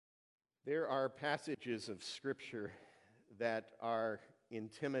There are passages of Scripture that are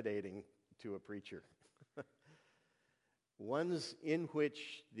intimidating to a preacher. Ones in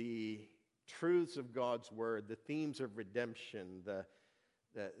which the truths of God's Word, the themes of redemption, the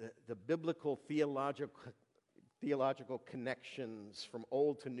biblical theological connections from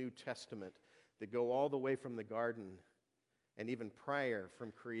Old to New Testament that go all the way from the garden and even prior,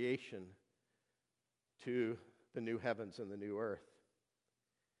 from creation to the new heavens and the new earth.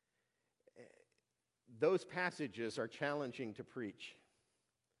 Those passages are challenging to preach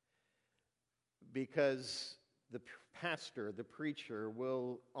because the pastor, the preacher,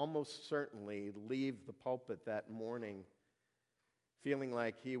 will almost certainly leave the pulpit that morning feeling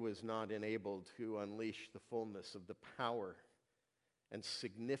like he was not enabled to unleash the fullness of the power and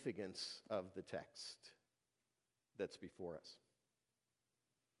significance of the text that's before us.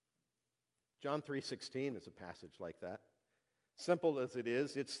 John 3:16 is a passage like that. Simple as it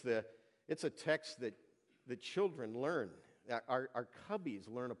is, it's a text that the children learn. Our cubbies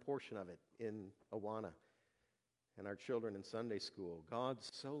learn a portion of it in Awana, and our children in Sunday school. God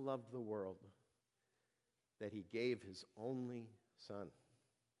so loved the world that he gave his only Son.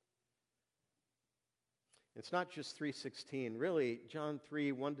 It's not just 3:16. Really, John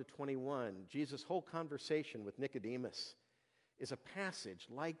 3:1-21, Jesus' whole conversation with Nicodemus is a passage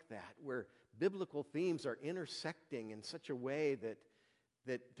like that, where biblical themes are intersecting in such a way that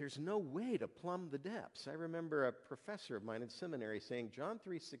there's no way to plumb the depths. I remember a professor of mine in seminary saying John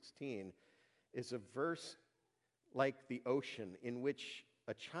 3:16 is a verse like the ocean in which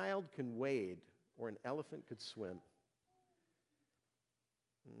a child can wade or an elephant could swim.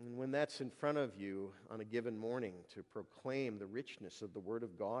 And when that's in front of you on a given morning to proclaim the richness of the Word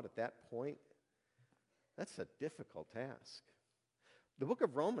of God at that point, that's a difficult task. The book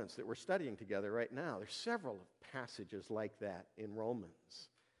of Romans that we're studying together right now, there's several passages like that in Romans.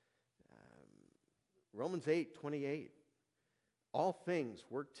 Romans 8:28, all things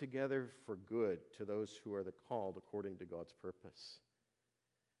work together for good to those who are the called according to God's purpose.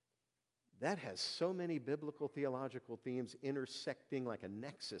 That has so many biblical theological themes intersecting like a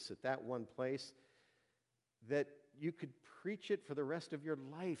nexus at that one place that you could preach it for the rest of your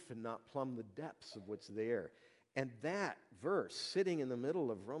life and not plumb the depths of what's there. And that verse sitting in the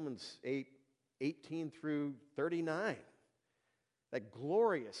middle of Romans 8:18-39, that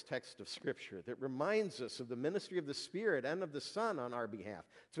glorious text of Scripture that reminds us of the ministry of the Spirit and of the Son on our behalf.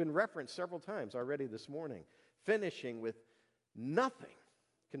 It's been referenced several times already this morning, finishing with nothing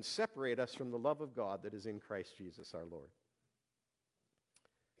can separate us from the love of God that is in Christ Jesus our Lord.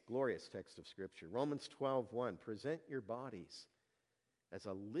 Glorious text of Scripture. Romans 12:1, present your bodies as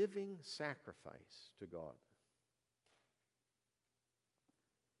a living sacrifice to God.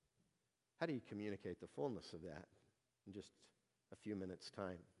 How do you communicate the fullness of that in just a few minutes'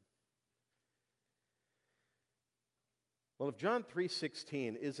 time? Well, if John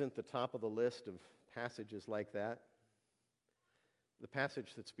 3:16 isn't the top of the list of passages like that, the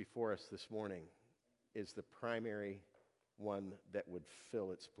passage that's before us this morning is the primary one that would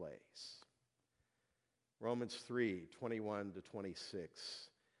fill its place. Romans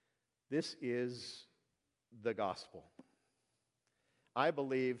 3:21-26. This is the gospel. I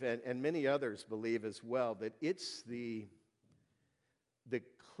believe, and many others believe as well, that it's the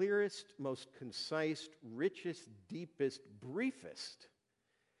clearest, most concise, richest, deepest, briefest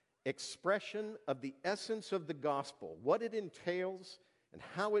expression of the essence of the gospel, what it entails and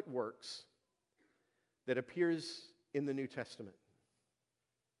how it works, that appears in the New Testament.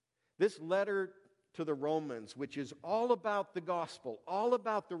 This letter to the Romans, which is all about the gospel, all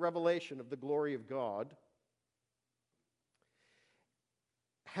about the revelation of the glory of God,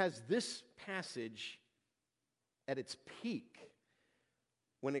 has this passage at its peak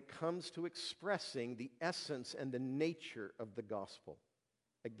when it comes to expressing the essence and the nature of the gospel.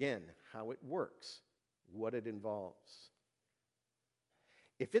 Again, how it works, what it involves.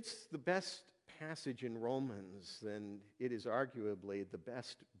 If it's the best passage in Romans, then it is arguably the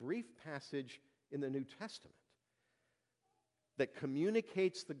best brief passage in the New Testament that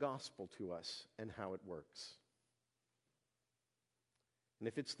communicates the gospel to us and how it works. And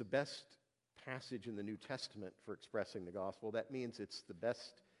if it's the best passage in the New Testament for expressing the gospel, that means it's the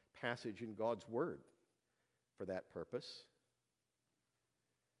best passage in God's Word for that purpose.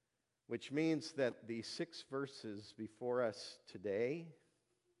 Which means that the 6 verses before us today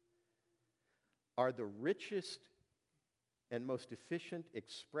are the richest and most efficient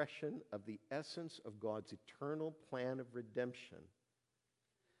expression of the essence of God's eternal plan of redemption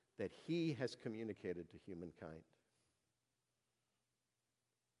that He has communicated to humankind.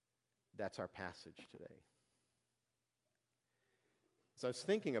 That's our passage today. So I was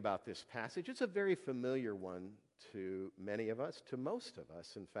thinking about this passage. It's a very familiar one to many of us, to most of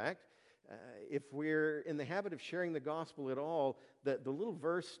us, in fact. If we're in the habit of sharing the gospel at all, the little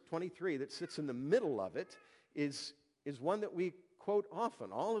verse 23 that sits in the middle of it is one that we quote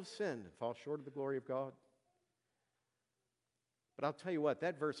often. All have sinned and fall short of the glory of God. But I'll tell you what,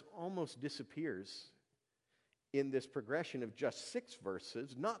 that verse almost disappears in this progression of just 6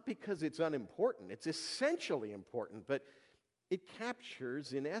 verses, not because it's unimportant. It's essentially important, but it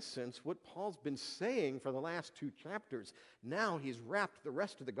captures, in essence, what Paul's been saying for the last 2 chapters. Now he's wrapped the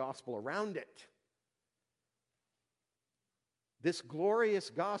rest of the gospel around it. This glorious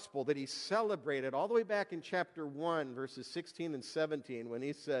gospel that he celebrated all the way back in chapter 1, verses 16 and 17, when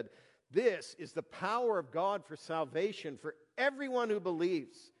he said, "This is the power of God for salvation for everyone who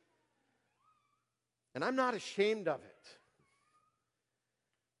believes. And I'm not ashamed of it."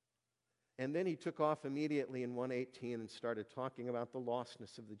 And then he took off immediately in 1:18 and started talking about the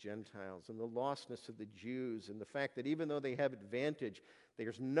lostness of the Gentiles and the lostness of the Jews and the fact that even though they have advantage,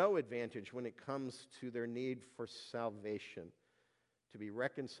 there's no advantage when it comes to their need for salvation, to be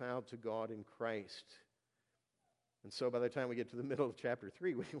reconciled to God in Christ. And so by the time we get to the middle of chapter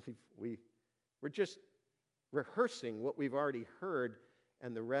 3, we're just rehearsing what we've already heard,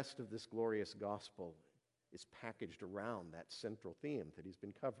 and the rest of this glorious gospel is packaged around that central theme that he's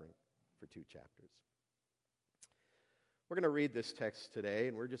been covering for 2 chapters. We're going to read this text today,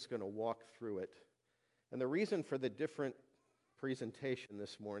 and we're just going to walk through it. And the reason for the different presentation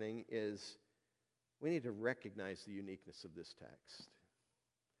this morning is we need to recognize the uniqueness of this text.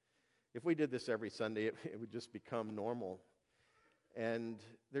 If we did this every Sunday, it would just become normal. And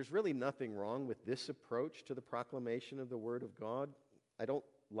there's really nothing wrong with this approach to the proclamation of the Word of God. I don't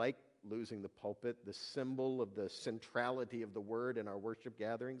like losing the pulpit, the symbol of the centrality of the Word in our worship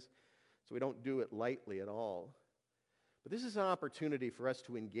gatherings. So we don't do it lightly at all. But this is an opportunity for us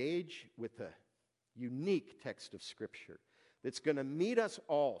to engage with a unique text of Scripture that's going to meet us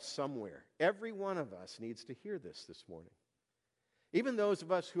all somewhere. Every one of us needs to hear this morning. Even those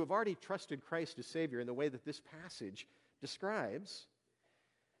of us who have already trusted Christ as Savior in the way that this passage describes,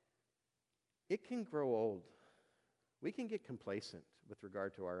 it can grow old. We can get complacent with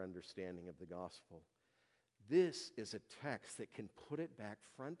regard to our understanding of the gospel. This is a text that can put it back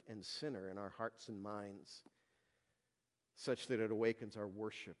front and center in our hearts and minds, such that it awakens our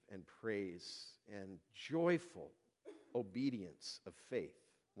worship and praise and joyful obedience of faith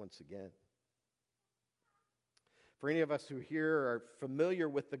once again. For any of us who here are familiar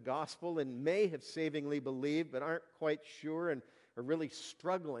with the gospel and may have savingly believed but aren't quite sure and are really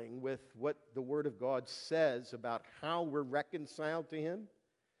struggling with what the Word of God says about how we're reconciled to Him,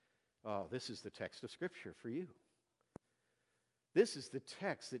 this is the text of Scripture for you. This is the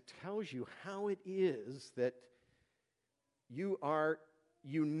text that tells you how it is that you are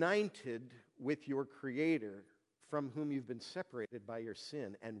united with your Creator from whom you've been separated by your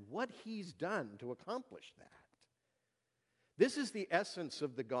sin and what He's done to accomplish that. This is the essence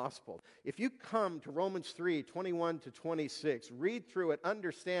of the gospel. If you come to Romans 3, 21 to 26, read through it,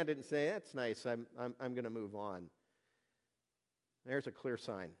 understand it, and say, that's nice, I'm going to move on. There's a clear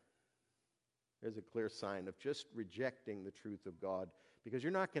sign. There's a clear sign of just rejecting the truth of God, because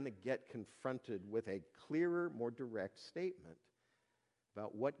you're not going to get confronted with a clearer, more direct statement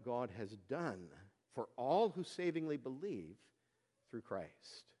about what God has done for all who savingly believe through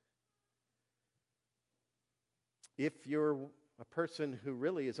Christ. If you're a person who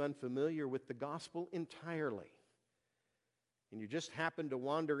really is unfamiliar with the gospel entirely, and you just happen to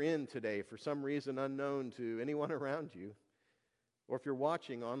wander in today for some reason unknown to anyone around you, or if you're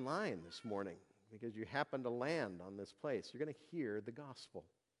watching online this morning because you happen to land on this place, you're going to hear the gospel.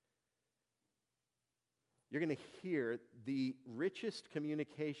 You're going to hear the richest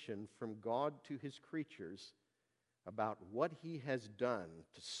communication from God to His creatures about what He has done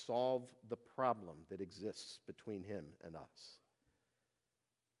to solve the problem that exists between Him and us.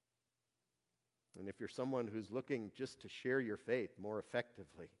 And if you're someone who's looking just to share your faith more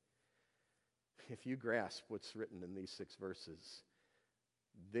effectively, if you grasp what's written in these 6 verses,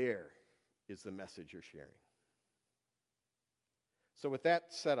 there is the message you're sharing. So with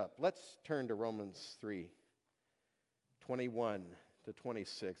that set up, let's turn to Romans 3, 21 to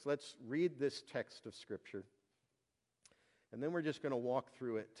 26. Let's read this text of Scripture. And then we're just going to walk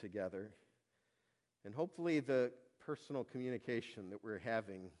through it together. And hopefully the personal communication that we're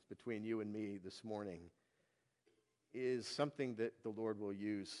having between you and me this morning is something that the Lord will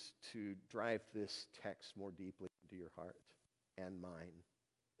use to drive this text more deeply into your heart and mine.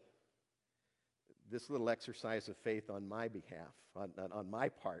 This little exercise of faith on my behalf, on my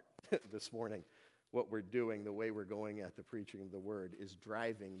part this morning, what we're doing, the way we're going at the preaching of the word, is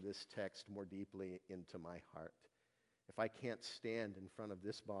driving this text more deeply into my heart. If I can't stand in front of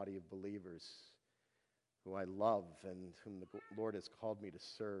this body of believers who I love and whom the Lord has called me to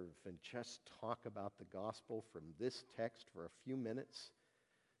serve, and just talk about the gospel from this text for a few minutes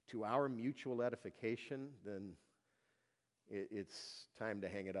to our mutual edification, then it's time to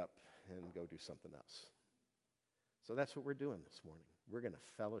hang it up and go do something else. So that's what we're doing this morning. We're going to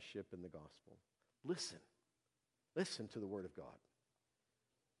fellowship in the gospel. Listen to the word of God.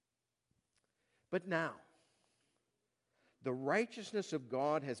 But now, the righteousness of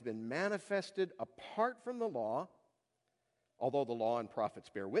God has been manifested apart from the law, although the law and prophets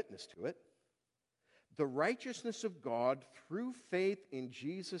bear witness to it. The righteousness of God through faith in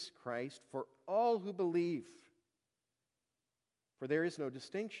Jesus Christ for all who believe. For there is no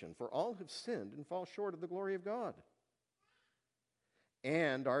distinction, for all have sinned and fall short of the glory of God,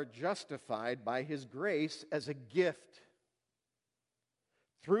 and are justified by his grace as a gift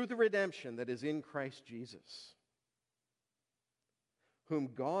through the redemption that is in Christ Jesus, whom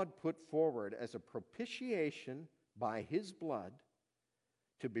God put forward as a propitiation by his blood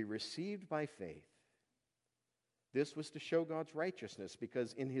to be received by faith. This was to show God's righteousness,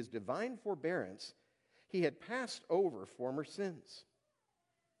 because in his divine forbearance he had passed over former sins.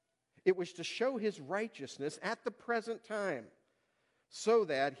 It was to show his righteousness at the present time, so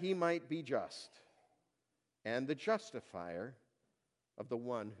that he might be just and the justifier of the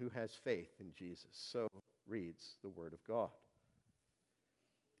one who has faith in Jesus. So reads the word of God.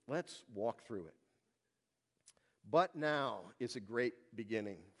 Let's walk through it. But now is a great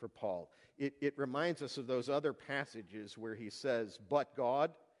beginning for Paul. It reminds us of those other passages where he says, but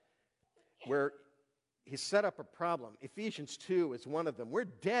God, where he set up a problem. Ephesians 2 is one of them. We're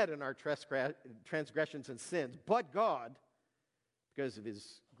dead in our transgressions and sins, but God, because of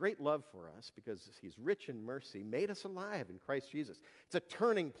his great love for us, because he's rich in mercy, made us alive in Christ Jesus. It's a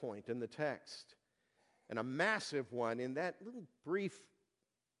turning point in the text, and a massive one in that little brief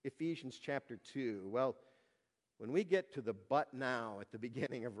Ephesians chapter 2. Well, when we get to the but now at the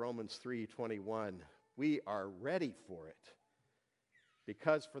beginning of Romans 3:21, we are ready for it.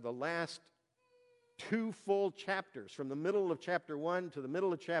 Because for the last 2 full chapters, from the middle of chapter 1 to the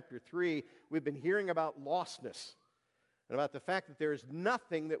middle of chapter 3, we've been hearing about lostness and about the fact that there is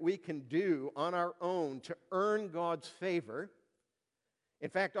nothing that we can do on our own to earn God's favor. In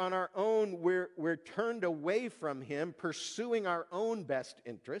fact, on our own, we're turned away from him, pursuing our own best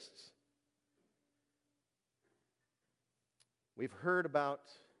interests. We've heard about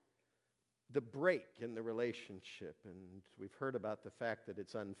the break in the relationship, and we've heard about the fact that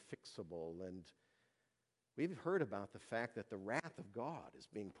it's unfixable, and we've heard about the fact that the wrath of God is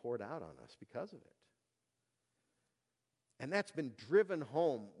being poured out on us because of it. And that's been driven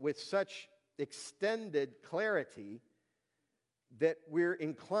home with such extended clarity that we're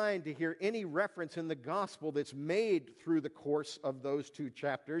inclined to hear any reference in the gospel that's made through the course of those 2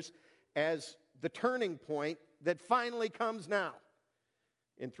 chapters as the turning point that finally comes now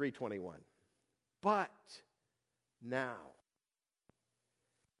in 3:21. But now,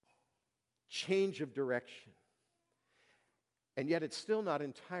 change of direction. And yet it's still not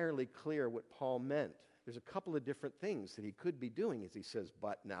entirely clear what Paul meant. There's a couple of different things that he could be doing as he says,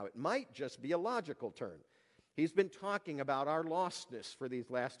 but now. It might just be a logical turn. He's been talking about our lostness for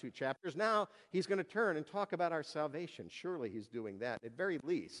these last 2 chapters. Now he's going to turn and talk about our salvation. Surely he's doing that. At very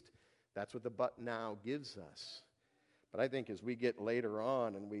least, that's what the but now gives us. But I think as we get later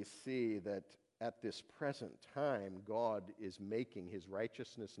on and we see that at this present time God is making his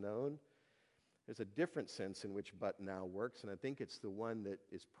righteousness known, there's a different sense in which but now works, and I think it's the one that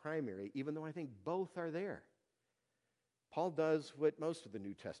is primary, even though I think both are there. Paul does what most of the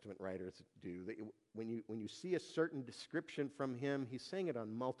New Testament writers do. When you see a certain description from him, he's saying it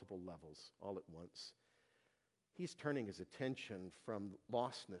on multiple levels all at once. He's turning his attention from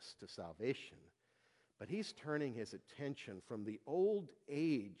lostness to salvation, but he's turning his attention from the old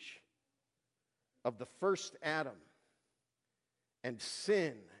age of the first Adam and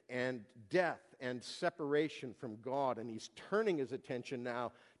sin and death and separation from God, and he's turning his attention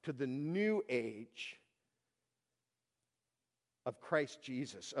now to the new age of Christ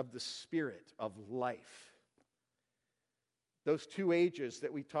Jesus, of the Spirit of life. Those 2 ages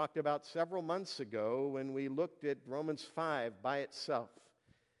that we talked about several months ago when we looked at Romans 5 by itself.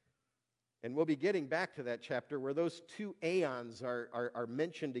 And we'll be getting back to that chapter where those 2 aeons are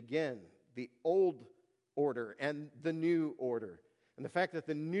mentioned again, the old order and the new order. And the fact that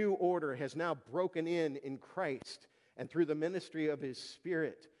the new order has now broken in Christ and through the ministry of his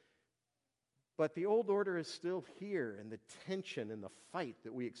Spirit. But the old order is still here, and the tension and the fight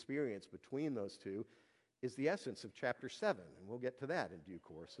that we experience between those two is the essence of chapter 7, and we'll get to that in due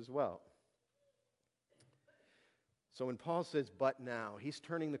course as well. So when Paul says, but now, he's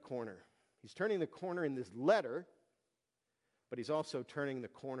turning the corner. He's turning the corner in this letter, but he's also turning the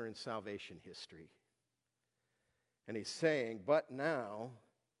corner in salvation history. And he's saying, but now,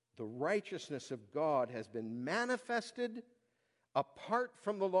 the righteousness of God has been manifested apart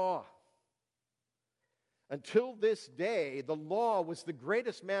from the law. Until this day, the law was the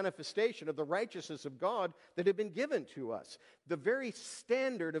greatest manifestation of the righteousness of God that had been given to us. The very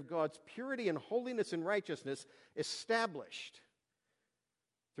standard of God's purity and holiness and righteousness established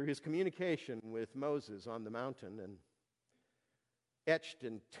through his communication with Moses on the mountain and etched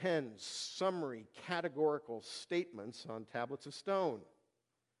in 10 summary categorical statements on tablets of stone.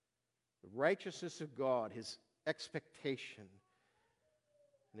 The righteousness of God, his expectation.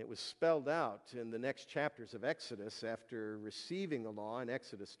 And it was spelled out in the next chapters of Exodus after receiving the law in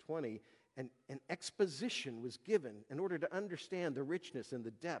Exodus 20. And an exposition was given in order to understand the richness and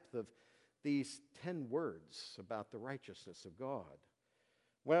the depth of these 10 words about the righteousness of God.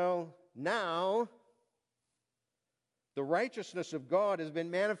 Well, now, the righteousness of God has been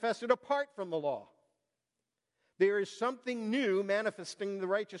manifested apart from the law. There is something new manifesting the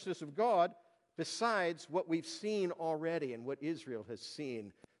righteousness of God besides what we've seen already and what Israel has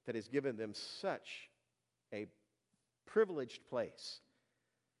seen that has given them such a privileged place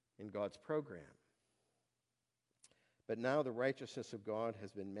in God's program. But now the righteousness of God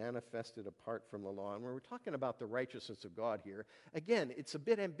has been manifested apart from the law. And when we're talking about the righteousness of God here, again, it's a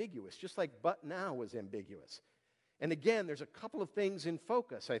bit ambiguous, just like but now was ambiguous. And again, there's a couple of things in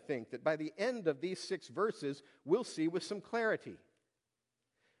focus, I think, that by the end of these 6 verses, we'll see with some clarity.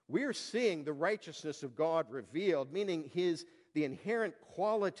 We're seeing the righteousness of God revealed, meaning the inherent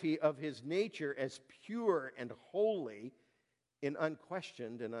quality of his nature as pure and holy in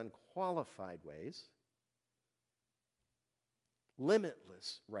unquestioned and unqualified ways.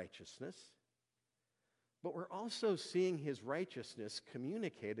 Limitless righteousness. But we're also seeing his righteousness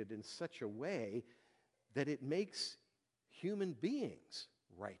communicated in such a way that it makes human beings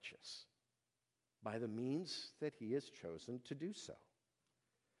righteous by the means that he has chosen to do so.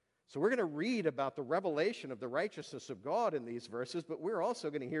 So we're going to read about the revelation of the righteousness of God in these verses, but we're also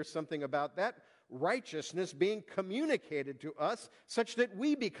going to hear something about that righteousness being communicated to us such that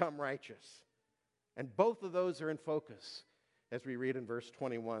we become righteous. And both of those are in focus as we read in verse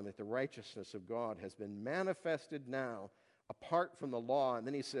 21 that the righteousness of God has been manifested now apart from the law. And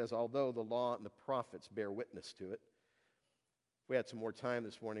then he says, although the law and the prophets bear witness to it. If we had some more time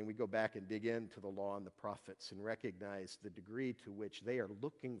this morning, we go back and dig into the law and the prophets and recognize the degree to which they are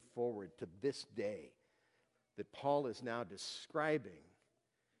looking forward to this day that Paul is now describing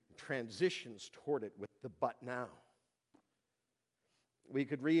and transitions toward it with the but now. We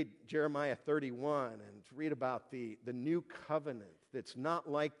could read Jeremiah 31 and read about the new covenant that's not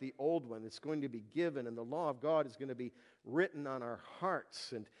like the old one. It's going to be given, and the law of God is going to be written on our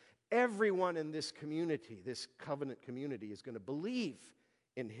hearts. And everyone in this community, this covenant community, is going to believe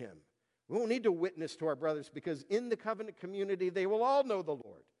in him. We won't need to witness to our brothers because in the covenant community, they will all know the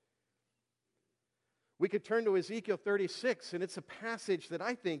Lord. We could turn to Ezekiel 36, and it's a passage that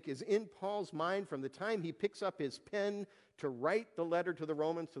I think is in Paul's mind from the time he picks up his pen to write the letter to the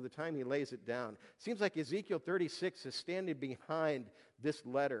Romans to the time he lays it down. Seems like Ezekiel 36 is standing behind this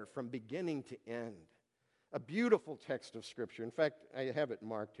letter from beginning to end. A beautiful text of Scripture. In fact, I have it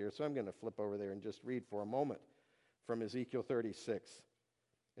marked here, so I'm going to flip over there and just read for a moment from Ezekiel 36.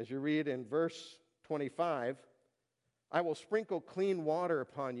 As you read in verse 25, I will sprinkle clean water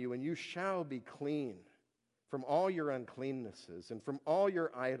upon you, and you shall be clean from all your uncleannesses and from all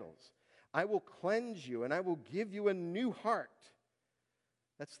your idols. I will cleanse you, and I will give you a new heart.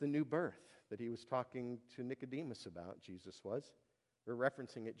 That's the new birth that he was talking to Nicodemus about, Jesus was. We're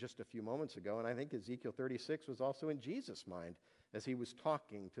referencing it just a few moments ago, and I think Ezekiel 36 was also in Jesus' mind as he was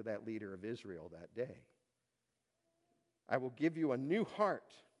talking to that leader of Israel that day. I will give you a new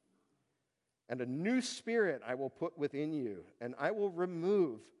heart, and a new spirit I will put within you, and I will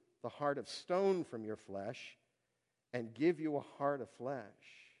remove the heart of stone from your flesh and give you a heart of flesh.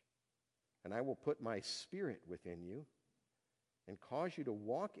 And I will put my spirit within you and cause you to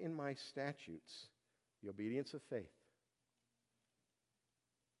walk in my statutes, the obedience of faith,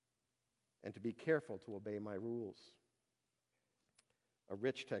 and to be careful to obey my rules. A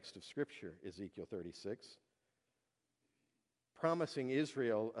rich text of Scripture, Ezekiel 36, promising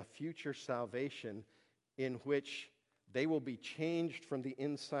Israel a future salvation in which they will be changed from the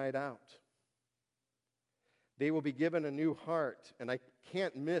inside out. They will be given a new heart, and I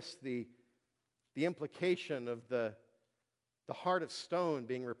can't miss the The implication of the heart of stone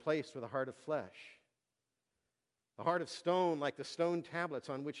being replaced with a heart of flesh. The heart of stone, like the stone tablets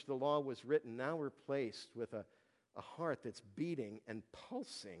on which the law was written, now replaced with a heart that's beating and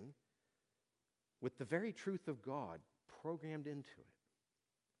pulsing with the very truth of God programmed into it.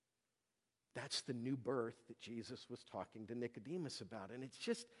 That's the new birth that Jesus was talking to Nicodemus about. And it's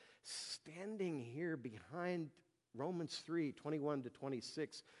just standing here behind Romans 3:21 to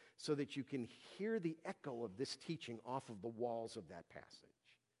 26 so that you can hear the echo of this teaching off of the walls of that passage.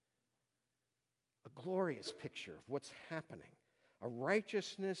 A glorious picture of what's happening. A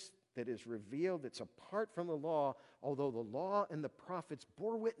righteousness that is revealed that's apart from the law, although the law and the prophets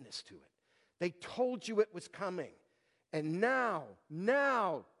bore witness to it. They told you it was coming. And now,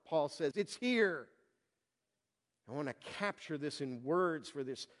 Paul says, it's here. I want to capture this in words for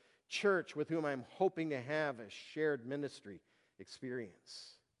this church with whom I'm hoping to have a shared ministry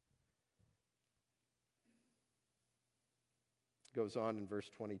experience. It goes on in verse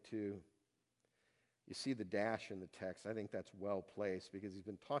 22. You see the dash in the text. I think that's well placed because he's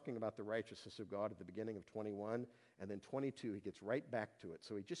been talking about the righteousness of God at the beginning of 21, and then 22, he gets right back to it.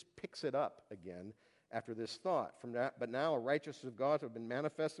 So he just picks it up again after this thought. But now a righteousness of God have been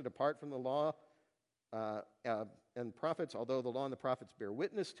manifested apart from the law and prophets, although the law and the prophets bear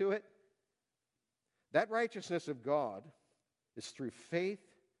witness to it. That righteousness of God is through faith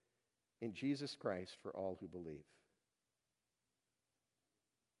in Jesus Christ for all who believe.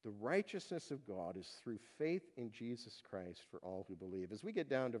 The righteousness of God is through faith in Jesus Christ for all who believe. As we get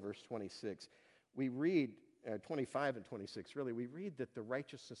down to verse 26, we read, 25 and 26, really, we read that the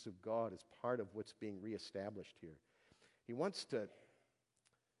righteousness of God is part of what's being reestablished here. He wants to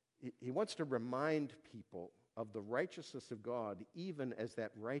remind people of the righteousness of God even as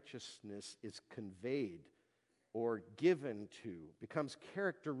that righteousness is conveyed or given to, becomes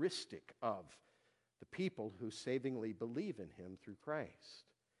characteristic of the people who savingly believe in him through Christ.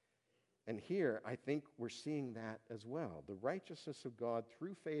 And here, I think we're seeing that as well. The righteousness of God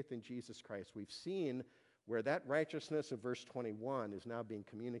through faith in Jesus Christ. We've seen where that righteousness of verse 21 is now being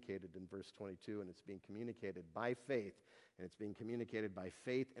communicated in verse 22, and it's being communicated by faith, and it's being communicated by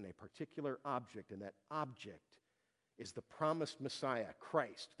faith in a particular object, and that object is the promised Messiah,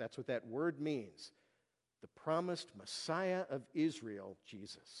 Christ. That's what that word means. The promised Messiah of Israel,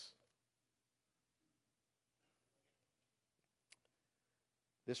 Jesus.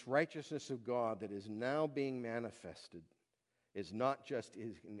 This righteousness of God that is now being manifested is not just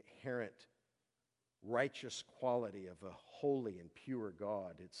his inherent righteous quality of a holy and pure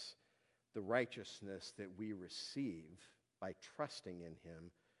God. It's the righteousness that we receive by trusting in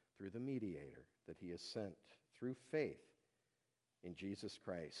him through the mediator that he has sent through faith in Jesus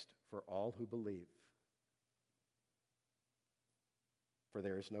Christ for all who believe. For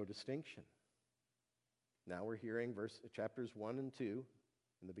there is no distinction. Now we're hearing chapters 1 and 2.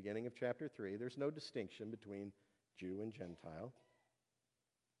 In the beginning of chapter 3, there's no distinction between Jew and Gentile.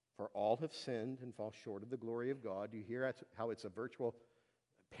 For all have sinned and fall short of the glory of God. You hear how it's a virtual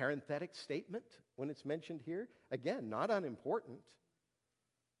parenthetic statement when it's mentioned here? Again, not unimportant,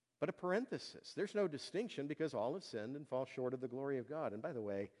 but a parenthesis. There's no distinction because all have sinned and fall short of the glory of God. And by the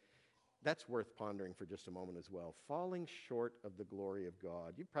way, that's worth pondering for just a moment as well. Falling short of the glory of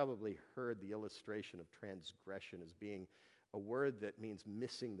God. You've probably heard the illustration of transgression as being a word that means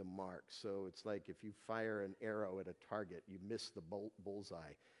missing the mark. So it's like if you fire an arrow at a target, you miss the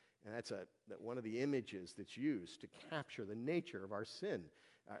bullseye. And that's one of the images that's used to capture the nature of our sin.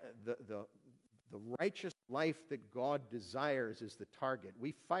 The righteous life that God desires is the target.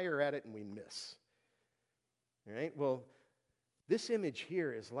 We fire at it and we miss. All right? Well, this image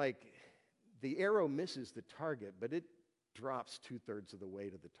here is like the arrow misses the target, but it drops 2/3 of the way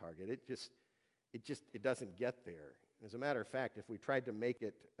to the target. It doesn't get there. As a matter of fact, if we tried to make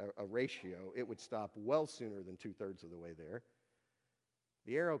it a ratio, it would stop well sooner than 2/3 of the way there.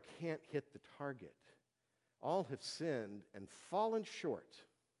 The arrow can't hit the target. All have sinned and fallen short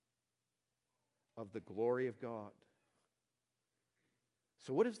of the glory of God.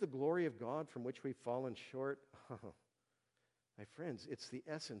 So what is the glory of God from which we've fallen short? Oh, my friends, it's the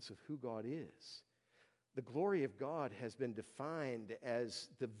essence of who God is. The glory of God has been defined as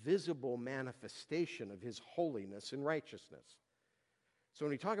the visible manifestation of his holiness and righteousness. So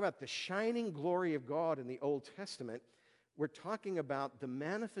when we talk about the shining glory of God in the Old Testament, we're talking about the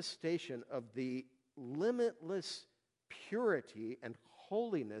manifestation of the limitless purity and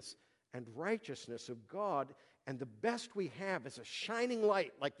holiness and righteousness of God, and the best we have is a shining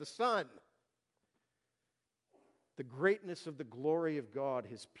light like the sun. The greatness of the glory of God,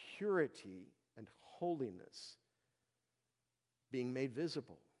 his purity and holiness being made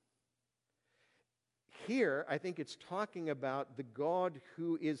visible. here, I think it's talking about the God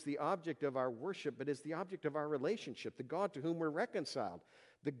who is the object of our worship, but is the object of our relationship, the God to whom we're reconciled,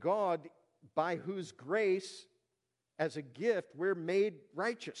 the God by whose grace, as a gift, we're made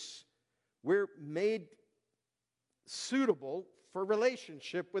righteous. We're made suitable for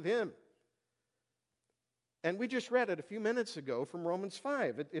relationship with Him. And we just read it a few minutes ago from Romans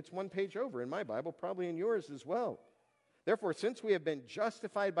 5. It's one page over in my Bible, probably in yours as well. Therefore, since we have been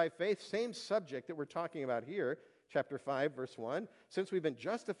justified by faith, same subject that we're talking about here, chapter 5, verse 1, since we've been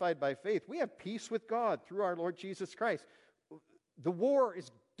justified by faith, we have peace with God through our Lord Jesus Christ. The war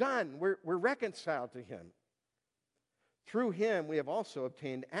is done. We're reconciled to Him. Through Him, we have also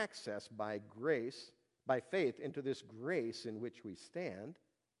obtained access by grace, by faith, into this grace in which we stand.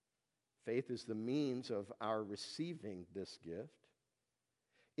 Faith is the means of our receiving this gift,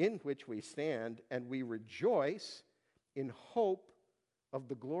 in which we stand, and we rejoice in hope of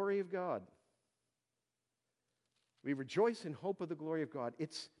the glory of God. We rejoice in hope of the glory of God.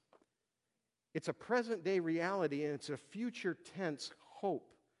 It's a present-day reality, and it's a future tense hope.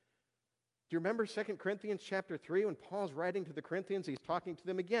 Do you remember 2 Corinthians chapter 3 when Paul's writing to the Corinthians? He's talking to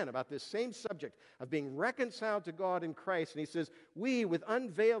them again about this same subject of being reconciled to God in Christ. And he says, we with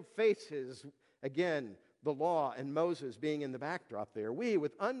unveiled faces, again, the law and Moses being in the backdrop there, we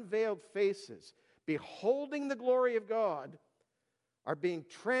with unveiled faces, beholding the glory of God, are being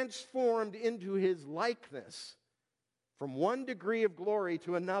transformed into His likeness from one degree of glory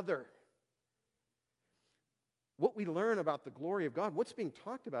to another. What we learn about the glory of God, what's being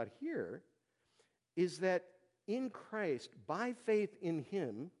talked about here, is that in Christ, by faith in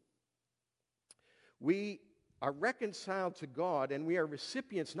Him, we are reconciled to God, and we are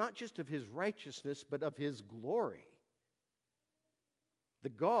recipients not just of His righteousness, but of His glory. The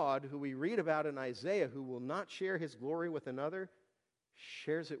God who we read about in Isaiah, who will not share His glory with another,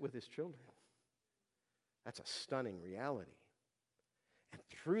 shares it with His children. That's a stunning reality. And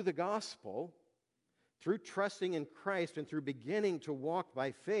through the gospel, through trusting in Christ and through beginning to walk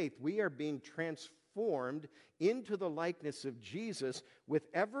by faith, we are being transformed into the likeness of Jesus with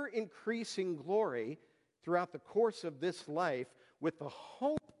ever-increasing glory throughout the course of this life, with the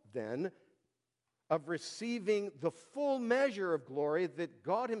hope then of receiving the full measure of glory that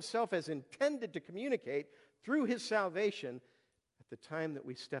God Himself has intended to communicate through His salvation at the time that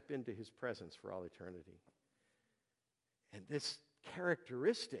we step into His presence for all eternity. And this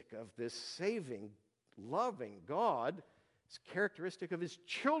characteristic of this saving, loving God is characteristic of His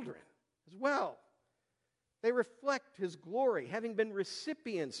children as well. They reflect His glory, having been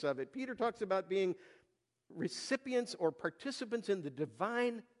recipients of it. Peter talks about being recipients or participants in the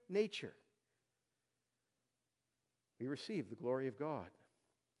divine nature. We receive the glory of God.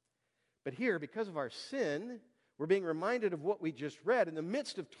 But here, because of our sin, we're being reminded of what we just read. In the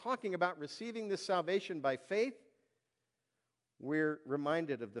midst of talking about receiving this salvation by faith, we're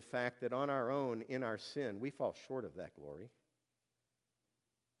reminded of the fact that on our own, in our sin, we fall short of that glory.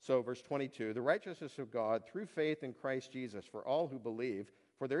 So, verse 22, the righteousness of God through faith in Christ Jesus for all who believe,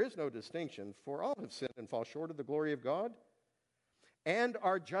 for there is no distinction, for all have sinned and fall short of the glory of God, and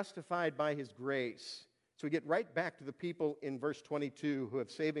are justified by His grace. So we get right back to the people in verse 22 who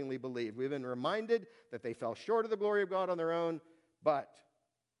have savingly believed. We've been reminded that they fell short of the glory of God on their own, but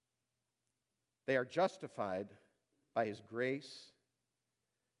they are justified by His grace.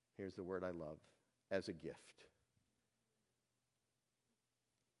 Here's the word I love, as a gift.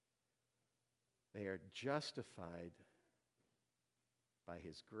 They are justified by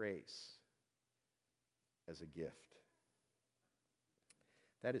His grace as a gift.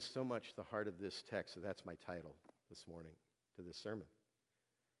 That is so much the heart of this text, so that's my title this morning to this sermon.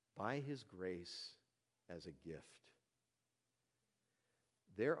 By His grace as a gift.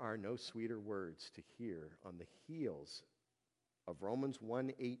 There are no sweeter words to hear on the heels of Romans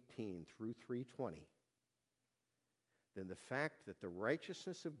 1:18 through 3:20 than the fact that the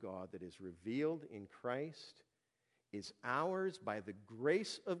righteousness of God that is revealed in Christ is ours by the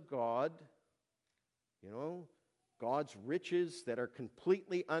grace of God. You know, God's riches that are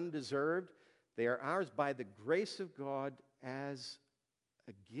completely undeserved, they are ours by the grace of God as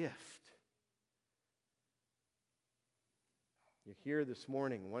a gift. You're here this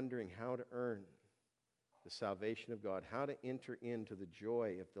morning wondering how to earn the salvation of God, how to enter into the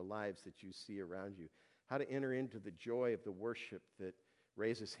joy of the lives that you see around you, how to enter into the joy of the worship that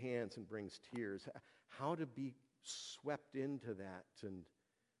raises hands and brings tears, how to be swept into that, and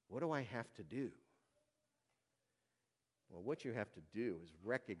what do I have to do? Well, what you have to do is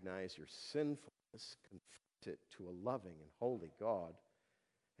recognize your sinfulness, confess it to a loving and holy God,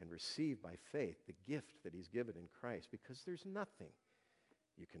 and receive by faith the gift that He's given in Christ, because there's nothing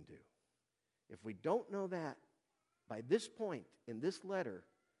you can do. If we don't know that by this point in this letter,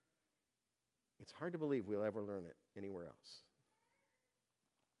 it's hard to believe we'll ever learn it anywhere else.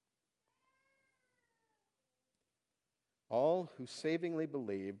 All who savingly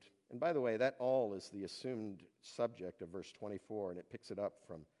believed, and by the way, that all is the assumed subject of verse 24, and it picks it up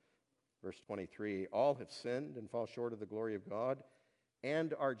from verse 23. All have sinned and fall short of the glory of God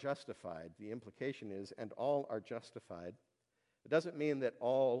and are justified. The implication is, and all are justified. It doesn't mean that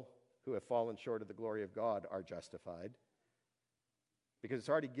all who have fallen short of the glory of God are justified, because it's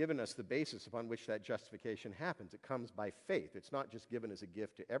already given us the basis upon which that justification happens. It comes by faith. It's not just given as a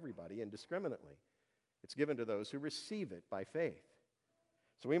gift to everybody indiscriminately. It's given to those who receive it by faith.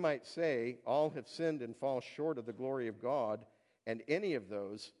 So we might say, all have sinned and fall short of the glory of God, and any of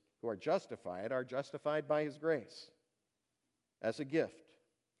those who are justified by his grace as a gift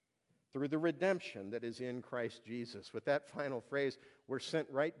through the redemption that is in Christ Jesus. With that final phrase, we're sent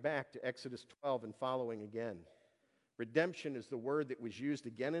right back to Exodus 12 and following again. Redemption is the word that was used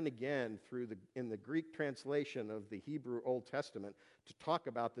again and again in the Greek translation of the Hebrew Old Testament to talk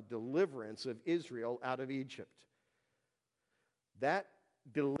about the deliverance of Israel out of Egypt. That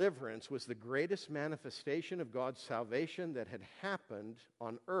deliverance was the greatest manifestation of God's salvation that had happened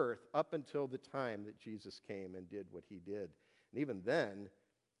on earth up until the time that Jesus came and did what he did. And even then,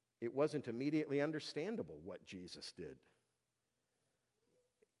 it wasn't immediately understandable what Jesus did.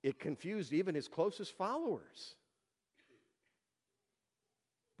 It confused even his closest followers.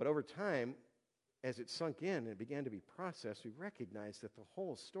 But over time, as it sunk in and began to be processed, we recognized that the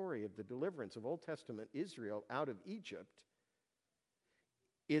whole story of the deliverance of Old Testament Israel out of Egypt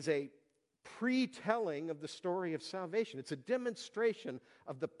is a pre-telling of the story of salvation. It's a demonstration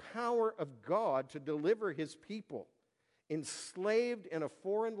of the power of God to deliver his people, enslaved in a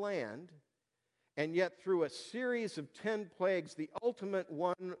foreign land, and yet through a series of 10 plagues, the ultimate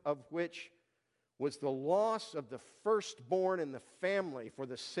one of which was the loss of the firstborn in the family for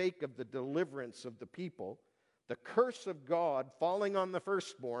the sake of the deliverance of the people, the curse of God falling on the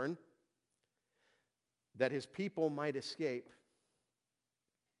firstborn, that his people might escape.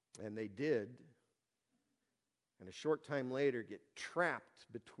 And they did. And a short time later get trapped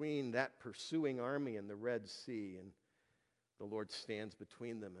between that pursuing army and the Red Sea. And the Lord stands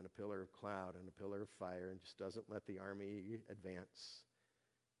between them in a pillar of cloud and a pillar of fire and just doesn't let the army advance,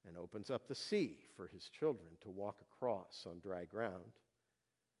 and opens up the sea for his children to walk across on dry ground.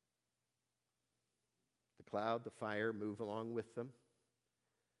 The cloud, the fire move along with them.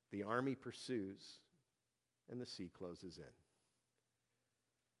 The army pursues, and the sea closes in.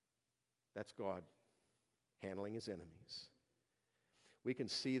 That's God handling his enemies. We can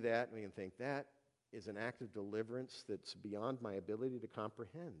see that, and we can think that is an act of deliverance that's beyond my ability to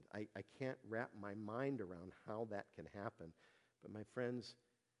comprehend. I can't wrap my mind around how that can happen. But my friends,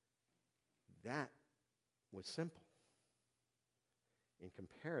 that was simple in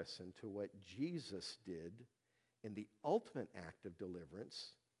comparison to what Jesus did in the ultimate act of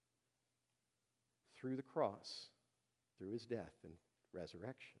deliverance through the cross, through his death and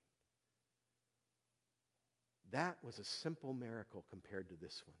resurrection. That was a simple miracle compared to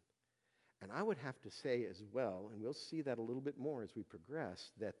this one. And I would have to say as well, and we'll see that a little bit more as we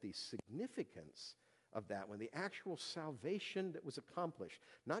progress, that the significance of that one, the actual salvation that was accomplished,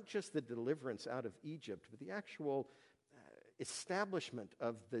 not just the deliverance out of Egypt, but the actual establishment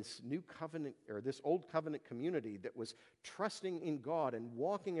of this new covenant, or this old covenant community that was trusting in God and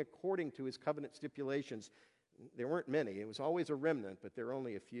walking according to his covenant stipulations. There weren't many. It was always a remnant, but there were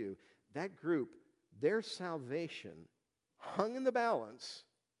only a few. That group, their salvation hung in the balance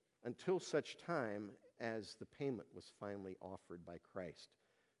until such time as the payment was finally offered by Christ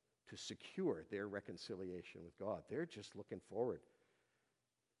to secure their reconciliation with God. They're just looking forward.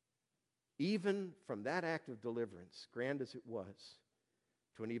 Even from that act of deliverance, grand as it was,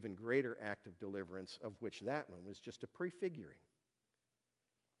 to an even greater act of deliverance, of which that one was just a prefiguring.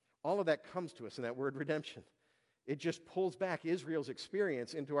 All of that comes to us in that word redemption. It just pulls back Israel's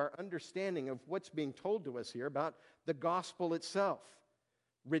experience into our understanding of what's being told to us here about the gospel itself.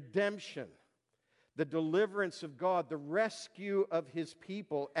 Redemption. The deliverance of God, the rescue of his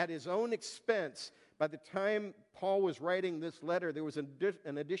people at his own expense. By the time Paul was writing this letter, there was an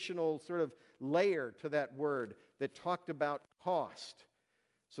additional sort of layer to that word that talked about cost.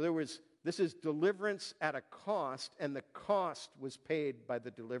 So this is deliverance at a cost, and the cost was paid by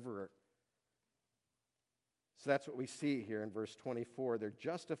the deliverer. So that's what we see here in verse 24. They're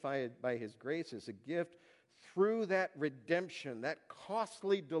justified by his grace as a gift through that redemption, that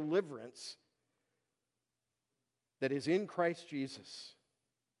costly deliverance that is in Christ Jesus.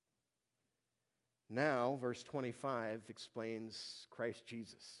 Now, verse 25 explains Christ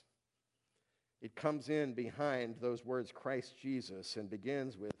Jesus. It comes in behind those words, Christ Jesus, and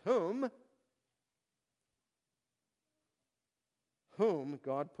begins with whom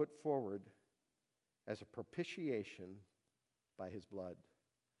God put forward as a propitiation by his blood.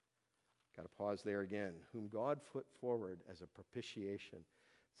 Got to pause there again. Whom God put forward as a propitiation.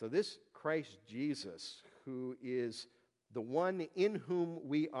 So this Christ Jesus, who is the one in whom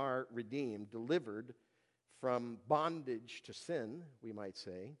we are redeemed, delivered from bondage to sin, we might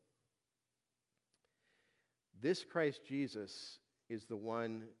say. This Christ Jesus is the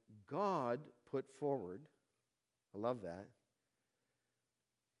one God put forward. I love that.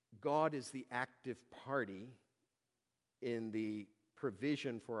 God is the active party in the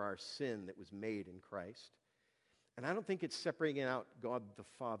provision for our sin that was made in Christ. And I don't think it's separating out God the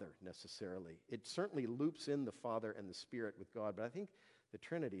Father necessarily. It certainly loops in the Father and the Spirit with God, but I think the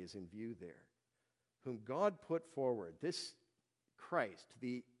Trinity is in view there. Whom God put forward, this Christ,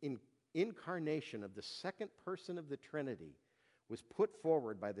 the incarnation of the second person of the Trinity, was put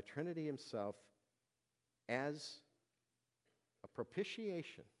forward by the Trinity himself as a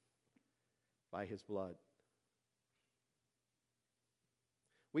propitiation by his blood.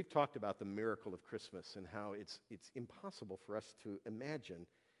 We've talked about the miracle of Christmas and how it's impossible for us to imagine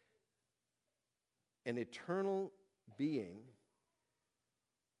an eternal being,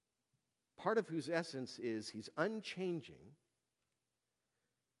 part of whose essence is he's unchanging,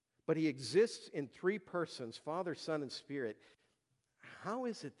 but he exists in three persons, Father, Son, and Spirit. How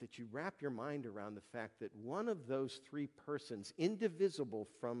is it that you wrap your mind around the fact that one of those three persons, indivisible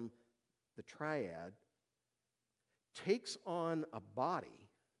from the triad, takes on a body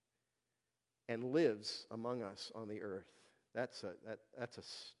and lives among us on the earth? That's a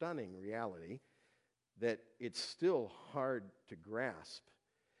stunning reality that it's still hard to grasp.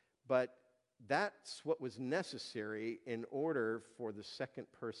 But that's what was necessary in order for the second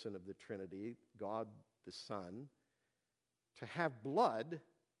person of the Trinity, God the Son, to have blood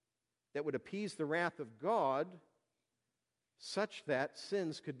that would appease the wrath of God such that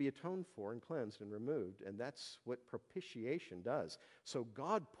sins could be atoned for and cleansed and removed. And that's what propitiation does. So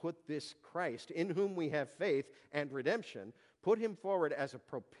God put this Christ, in whom we have faith and redemption, put him forward as a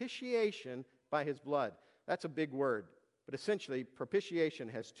propitiation by his blood. That's a big word. But essentially, propitiation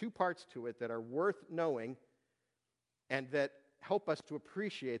has two parts to it that are worth knowing and that help us to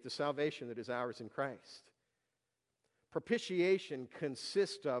appreciate the salvation that is ours in Christ. Propitiation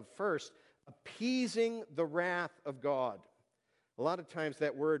consists of, first, appeasing the wrath of God. A lot of times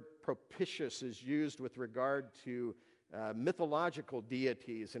that word propitious is used with regard to mythological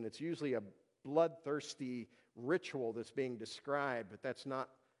deities, and it's usually a bloodthirsty ritual that's being described, but that's not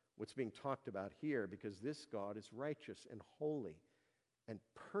what's being talked about here, because this God is righteous and holy and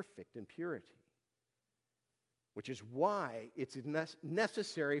perfect in purity, which is why it's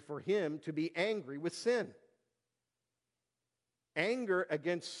necessary for him to be angry with sin. Anger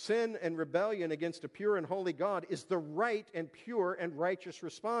against sin and rebellion against a pure and holy God is the right and pure and righteous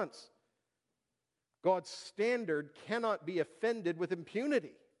response. God's standard cannot be offended with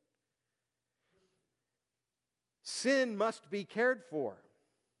impunity. Sin must be cared for.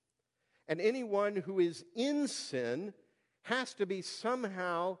 And anyone who is in sin has to be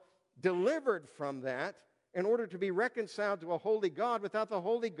somehow delivered from that in order to be reconciled to a holy God without the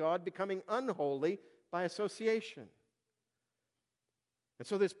holy God becoming unholy by association. And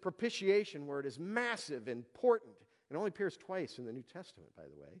so this propitiation word is massive, important. It only appears twice in the New Testament, by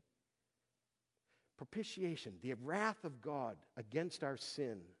the way. Propitiation, the wrath of God against our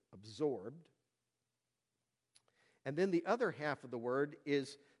sin absorbed. And then the other half of the word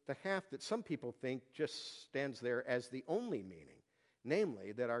is the half that some people think just stands there as the only meaning,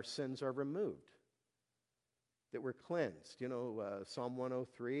 namely that our sins are removed, that we're cleansed. You know, Psalm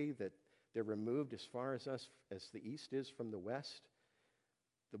 103, that they're removed as far as the east is from the west.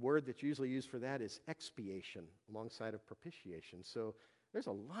 The word that's usually used for that is expiation alongside of propitiation. So there's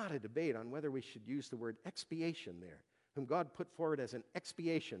a lot of debate on whether we should use the word expiation there, whom God put forward as an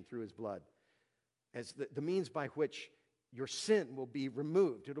expiation through his blood, as the means by which your sin will be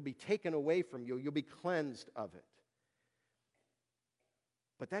removed. It'll be taken away from you. You'll be cleansed of it.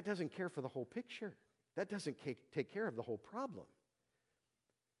 But that doesn't care for the whole picture. That doesn't take care of the whole problem.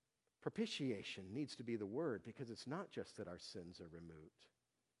 Propitiation needs to be the word, because it's not just that our sins are removed.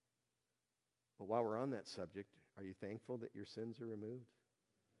 But while we're on that subject, are you thankful that your sins are removed?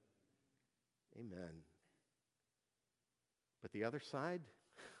 Amen. But the other side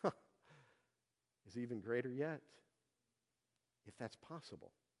is even greater yet, if that's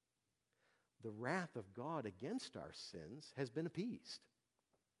possible. The wrath of God against our sins has been appeased.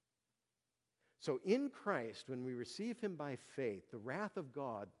 So in Christ, when we receive him by faith, the wrath of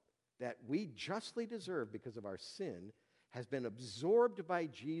God that we justly deserve because of our sin has been absorbed by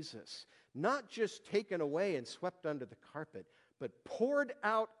Jesus, not just taken away and swept under the carpet, but poured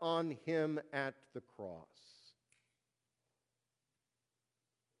out on him at the cross.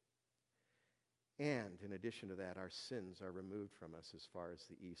 And in addition to that, our sins are removed from us as far as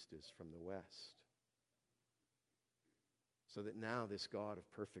the east is from the west. So that now this God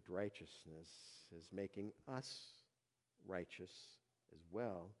of perfect righteousness is making us righteous as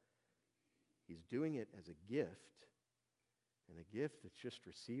well. He's doing it as a gift, and a gift that's just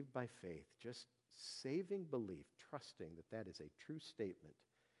received by faith, just saving belief, trusting that that is a true statement,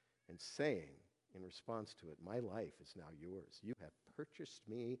 and saying in response to it, my life is now yours. You have purchased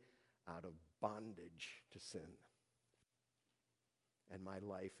me out of bondage to sin, and my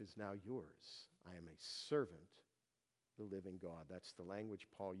life is now yours. I am a servant of the living God. That's the language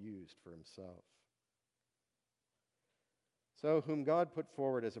Paul used for himself. So, whom God put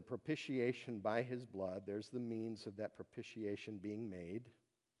forward as a propitiation by his blood, there's the means of that propitiation being made,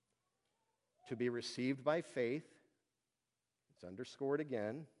 to be received by faith. It's underscored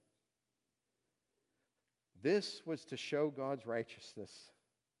again. This was to show God's righteousness,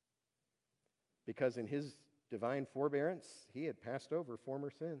 because in his divine forbearance, he had passed over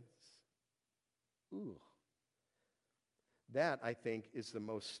former sins. Ooh. That, I think, is the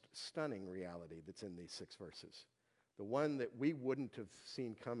most stunning reality that's in these 6 verses. The one that we wouldn't have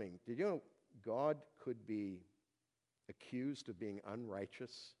seen coming. Did you know God could be accused of being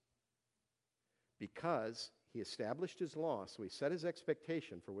unrighteous because he established his law, so he set his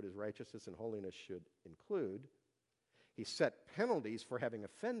expectation for what his righteousness and holiness should include. He set penalties for having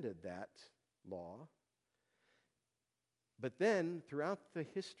offended that law. But then, throughout the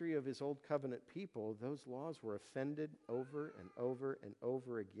history of his Old Covenant people, those laws were offended over and over and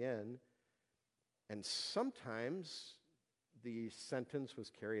over again. And sometimes the sentence was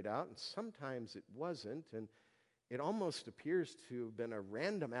carried out, and sometimes it wasn't. And it almost appears to have been a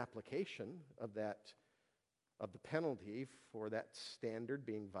random application of the penalty for that standard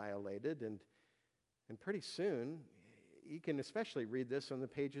being violated. And pretty soon, you can especially read this on the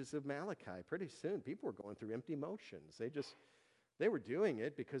pages of Malachi. Pretty soon, people were going through empty motions. They were doing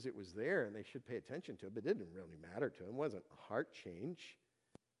it because it was there and they should pay attention to it, but it didn't really matter to them. It wasn't a heart change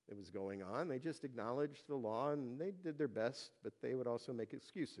that was going on. They just acknowledged the law and they did their best, but they would also make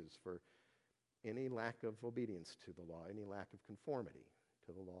excuses for any lack of obedience to the law, any lack of conformity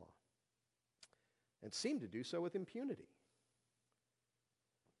to the law, and seemed to do so with impunity.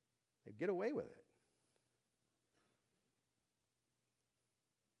 They'd get away with it.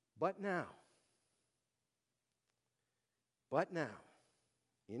 But now,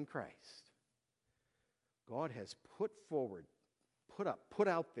 in Christ, God has put forward, put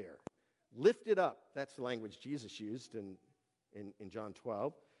out there, lifted up. That's the language Jesus used in John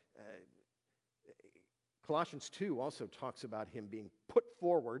 12. Colossians 2 also talks about him being put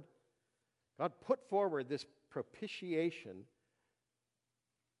forward. God put forward this propitiation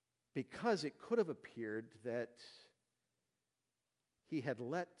because it could have appeared that he had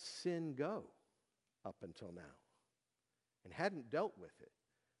let sin go up until now and hadn't dealt with it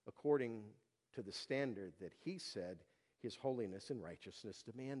according to the standard that he said his holiness and righteousness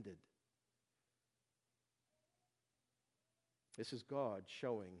demanded. This is God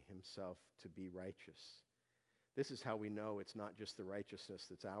showing himself to be righteous. This is how we know it's not just the righteousness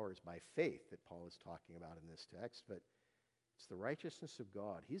that's ours by faith that Paul is talking about in this text, but it's the righteousness of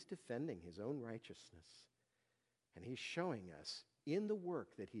God. He's defending his own righteousness, and he's showing us in the work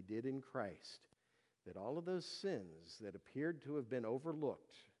that he did in Christ that all of those sins that appeared to have been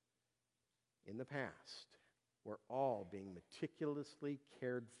overlooked in the past were all being meticulously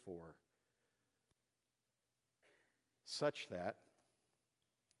cared for, such that,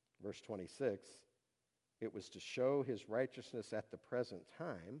 verse 26, it was to show his righteousness at the present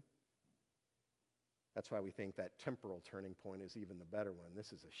time. That's why we think that temporal turning point is even the better one.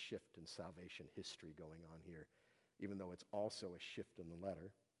 This is a shift in salvation history going on here, even though it's also a shift in the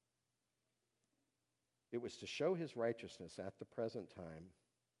letter. It was to show his righteousness at the present time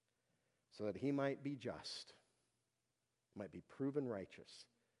so that he might be just, might be proven righteous.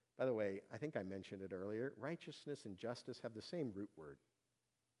 By the way, I think I mentioned it earlier. Righteousness and justice have the same root word,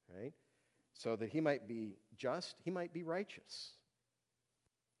 right? So that he might be just, he might be righteous.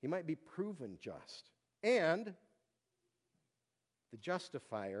 He might be proven just. And the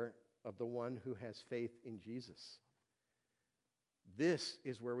justifier of the one who has faith in Jesus. This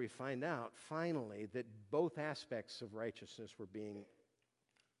is where we find out, finally, that both aspects of righteousness were being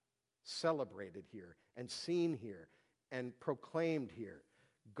celebrated here and seen here and proclaimed here.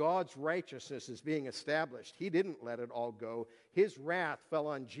 God's righteousness is being established. He didn't let it all go. His wrath fell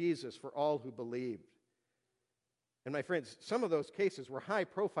on Jesus for all who believed. And my friends, some of those cases were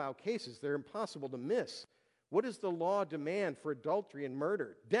high-profile cases. They're impossible to miss. What does the law demand for adultery and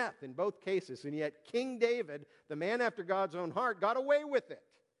murder? Death in both cases. And yet King David, the man after God's own heart, got away with it.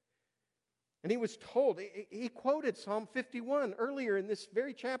 And he was told, he quoted Psalm 51 earlier in this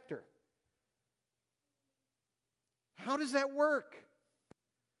very chapter. How does that work?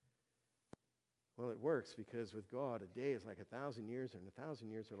 Well, it works because with God, a day is like 1,000 years, and 1,000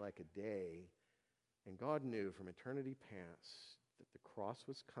 years are like a day. And God knew from eternity past that the cross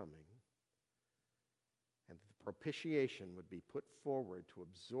was coming, and the propitiation would be put forward to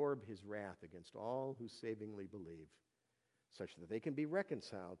absorb his wrath against all who savingly believe, such that they can be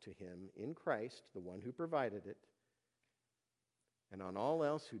reconciled to him in Christ, the one who provided it. And on all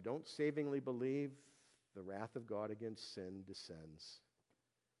else who don't savingly believe, the wrath of God against sin descends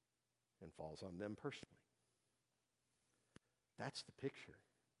and falls on them personally. That's the picture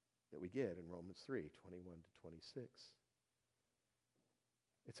that we get in Romans 3, 21 to 26.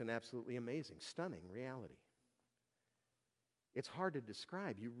 It's an absolutely amazing, stunning reality. It's hard to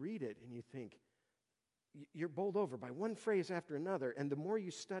describe. You read it and you think, you're bowled over by one phrase after another, and the more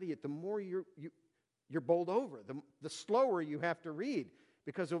you study it, the more you're bowled over, the slower you have to read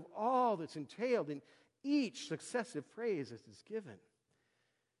because of all that's entailed in each successive phrase as it's given.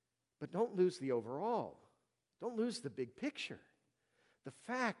 But don't lose the overall. Don't lose the big picture. The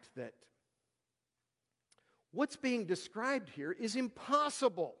fact that what's being described here is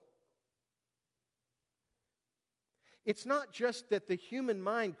impossible. It's not just that the human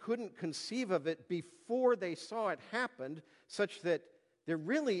mind couldn't conceive of it before they saw it happen, such that there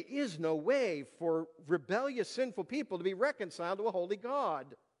really is no way for rebellious, sinful people to be reconciled to a holy God.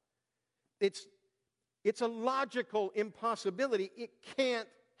 It's a logical impossibility. It can't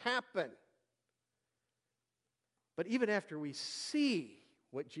happen. But even after we see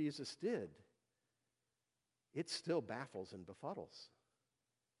what Jesus did, it still baffles and befuddles.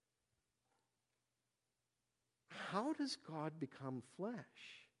 How does God become flesh?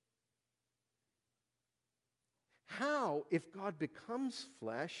 How, if God becomes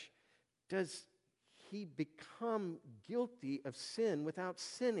flesh, does he become guilty of sin without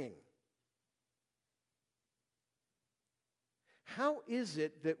sinning? How is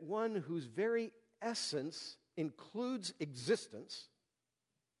it that one whose very essence includes existence,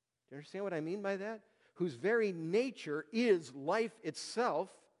 do you understand what I mean by that? Whose very nature is life itself.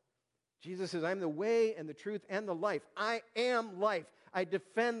 Jesus says, I'm the way and the truth and the life. I am life. I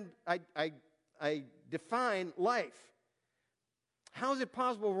define life. How is it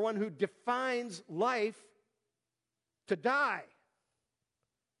possible for one who defines life to die?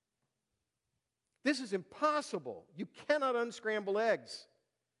 This is impossible. You cannot unscramble eggs.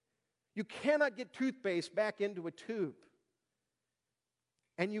 You cannot get toothpaste back into a tube.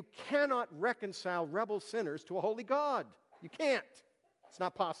 And you cannot reconcile rebel sinners to a holy God. You can't. It's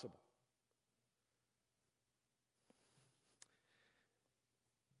not possible.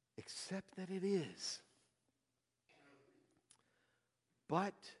 Except that it is.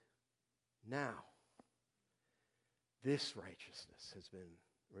 But now, this righteousness has been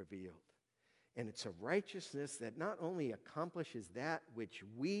revealed. And it's a righteousness that not only accomplishes that which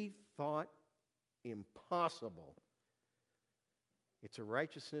we thought impossible, it's a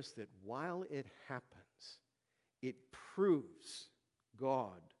righteousness that while it happens, it proves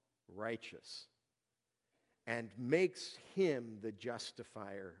God righteous and makes him the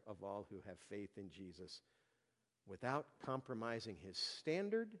justifier of all who have faith in Jesus without compromising his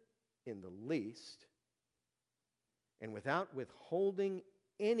standard in the least and without withholding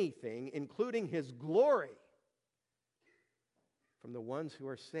anything, including his glory, from the ones who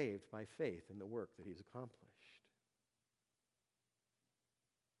are saved by faith in the work that he's accomplished.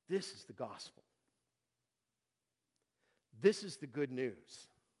 This is the gospel. This is the good news.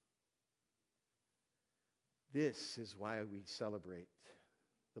 This is why we celebrate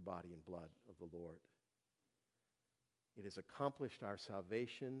the body and blood of the Lord. It has accomplished our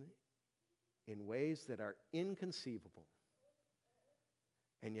salvation in ways that are inconceivable.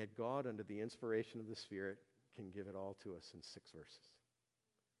 And yet God, under the inspiration of the Spirit, can give it all to us in 6 verses.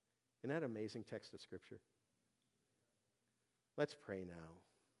 Isn't that an amazing text of Scripture? Let's pray now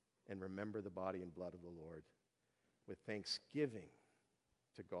and remember the body and blood of the Lord with thanksgiving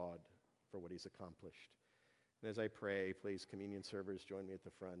to God for what he's accomplished. And as I pray, please, communion servers, join me at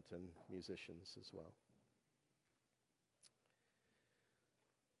the front, and musicians as well.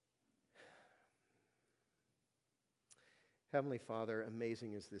 Heavenly Father,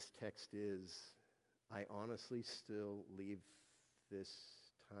 amazing as this text is, I honestly still leave this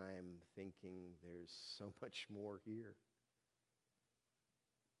time thinking there's so much more here.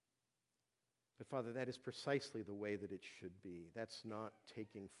 But Father, that is precisely the way that it should be. That's not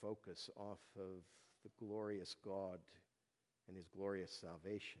taking focus off of the glorious God and his glorious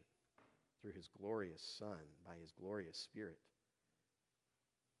salvation through his glorious Son by his glorious Spirit.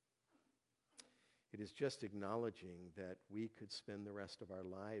 It is just acknowledging that we could spend the rest of our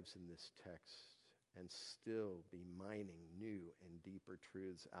lives in this text and still be mining new and deeper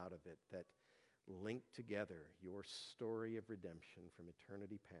truths out of it that link together your story of redemption from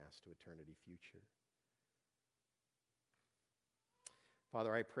eternity past to eternity future.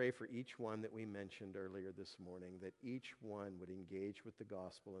 Father, I pray for each one that we mentioned earlier this morning, that each one would engage with the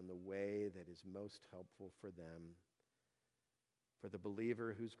gospel in the way that is most helpful for them. For the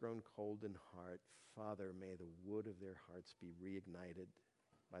believer who's grown cold in heart, Father, may the wood of their hearts be reignited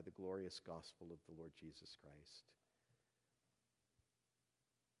by the glorious gospel of the Lord Jesus Christ.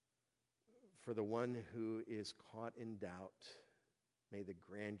 For the one who is caught in doubt, may the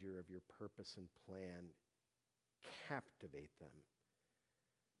grandeur of your purpose and plan captivate them.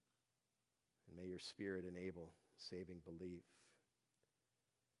 And may your Spirit enable saving belief.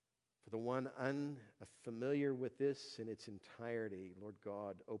 For the one unfamiliar with this in its entirety, Lord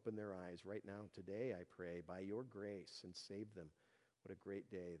God, open their eyes right now today, I pray, by your grace, and save them. What a great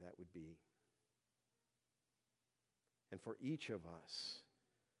day that would be. And for each of us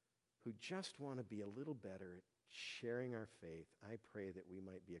who just want to be a little better at sharing our faith, I pray that we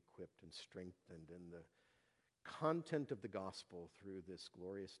might be equipped and strengthened in the content of the gospel through this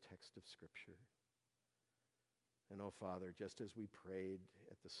glorious text of Scripture. And oh, Father, just as we prayed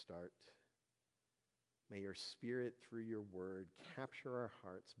at the start, may your Spirit through your word capture our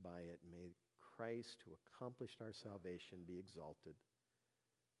hearts by it. May Christ, who accomplished our salvation, be exalted.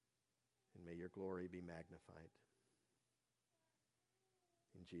 And may your glory be magnified.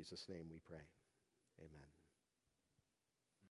 In Jesus' name we pray. Amen.